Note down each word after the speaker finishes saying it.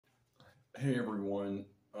Hey everyone,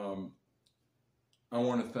 I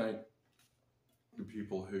want to thank the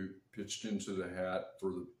people who pitched into the hat for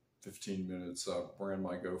the 15 minutes. I ran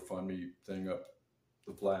my GoFundMe thing up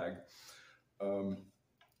the flag.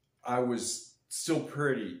 I was still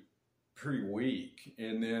pretty weak,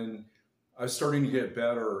 and then I was starting to get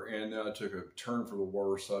better, and then I took a turn for the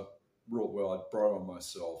worse. I brought on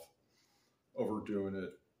myself, overdoing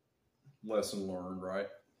it, lesson learned, right?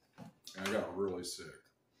 And I got really sick.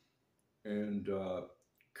 And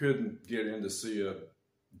couldn't get in to see a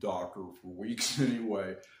doctor for weeks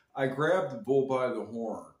anyway. I grabbed the bull by the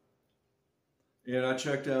horn and I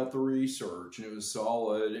checked out the research, and it was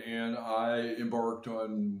solid, and I embarked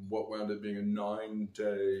on what wound up being a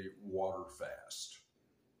 9-day water fast.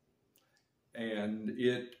 And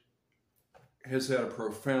it has had a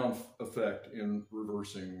profound effect in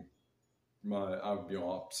reversing my,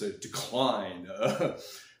 I'll say decline.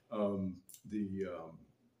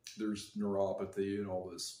 There's neuropathy and all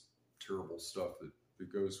this terrible stuff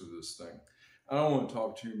that goes with this thing. I don't want to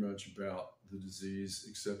talk too much about the disease,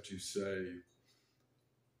 except to say,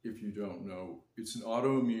 if you don't know, it's an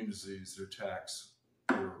autoimmune disease that attacks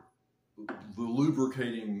the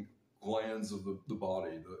lubricating glands of the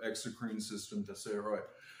body, the exocrine system, to say it right.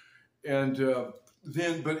 And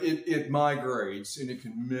but it migrates, and it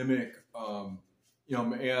can mimic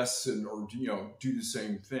MS or do the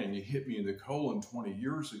same thing. It hit me in the colon 20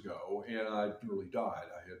 years ago, and I nearly died.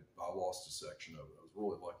 I lost a section of it. I was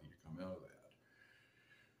really lucky to come out of that.